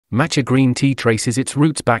Matcha green tea traces its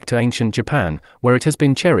roots back to ancient Japan, where it has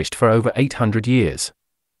been cherished for over 800 years.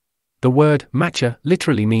 The word matcha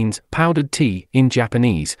literally means powdered tea in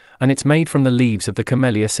Japanese, and it's made from the leaves of the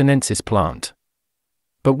Camellia sinensis plant.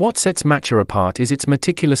 But what sets matcha apart is its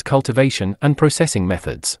meticulous cultivation and processing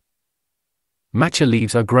methods. Matcha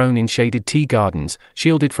leaves are grown in shaded tea gardens,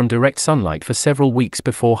 shielded from direct sunlight for several weeks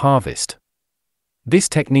before harvest. This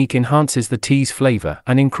technique enhances the tea's flavor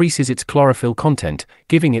and increases its chlorophyll content,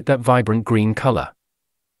 giving it that vibrant green color.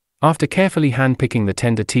 After carefully hand-picking the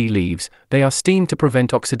tender tea leaves, they are steamed to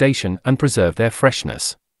prevent oxidation and preserve their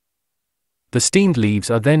freshness. The steamed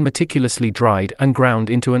leaves are then meticulously dried and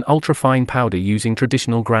ground into an ultra-fine powder using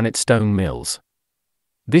traditional granite stone mills.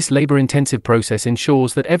 This labor-intensive process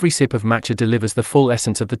ensures that every sip of matcha delivers the full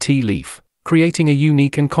essence of the tea leaf, creating a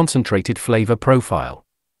unique and concentrated flavor profile.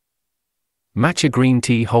 Matcha green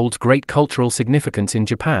tea holds great cultural significance in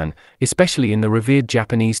Japan, especially in the revered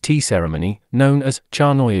Japanese tea ceremony, known as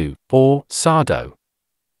chanoyu, or sado.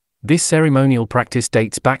 This ceremonial practice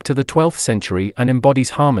dates back to the 12th century and embodies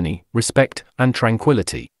harmony, respect, and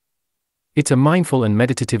tranquility. It's a mindful and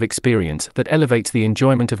meditative experience that elevates the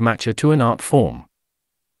enjoyment of matcha to an art form.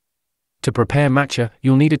 To prepare matcha,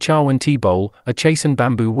 you'll need a chawan tea bowl, a chasen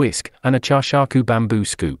bamboo whisk, and a chashaku bamboo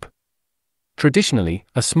scoop. Traditionally,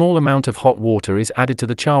 a small amount of hot water is added to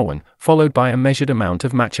the chawan, followed by a measured amount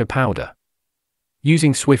of matcha powder.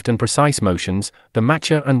 Using swift and precise motions, the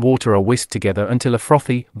matcha and water are whisked together until a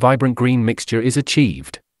frothy, vibrant green mixture is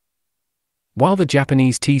achieved. While the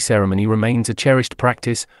Japanese tea ceremony remains a cherished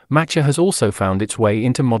practice, matcha has also found its way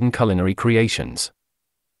into modern culinary creations.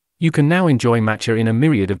 You can now enjoy matcha in a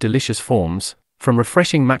myriad of delicious forms, from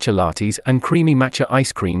refreshing matcha lattes and creamy matcha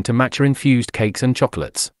ice cream to matcha-infused cakes and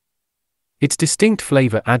chocolates. Its distinct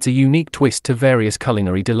flavor adds a unique twist to various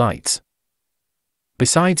culinary delights.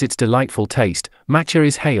 Besides its delightful taste, matcha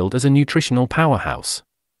is hailed as a nutritional powerhouse.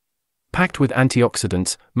 Packed with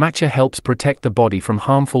antioxidants, matcha helps protect the body from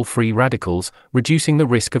harmful free radicals, reducing the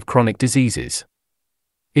risk of chronic diseases.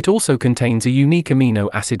 It also contains a unique amino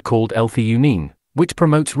acid called L-theanine, which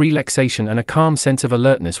promotes relaxation and a calm sense of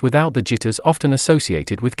alertness without the jitters often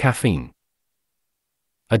associated with caffeine.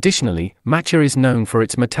 Additionally, matcha is known for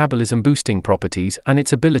its metabolism-boosting properties and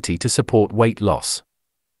its ability to support weight loss.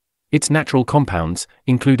 Its natural compounds,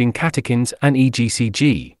 including catechins and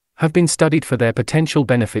EGCG, have been studied for their potential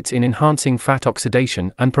benefits in enhancing fat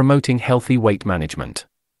oxidation and promoting healthy weight management.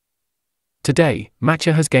 Today,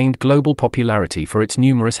 matcha has gained global popularity for its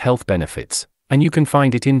numerous health benefits, and you can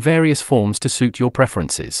find it in various forms to suit your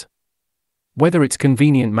preferences. Whether it's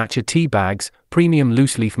convenient matcha tea bags, premium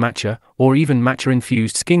loose-leaf matcha, or even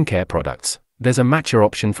matcha-infused skincare products, there's a matcha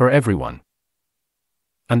option for everyone.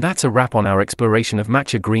 And that's a wrap on our exploration of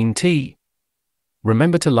matcha green tea.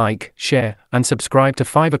 Remember to like, share, and subscribe to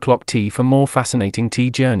 5 o'clock tea for more fascinating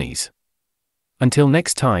tea journeys. Until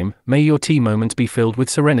next time, may your tea moments be filled with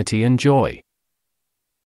serenity and joy.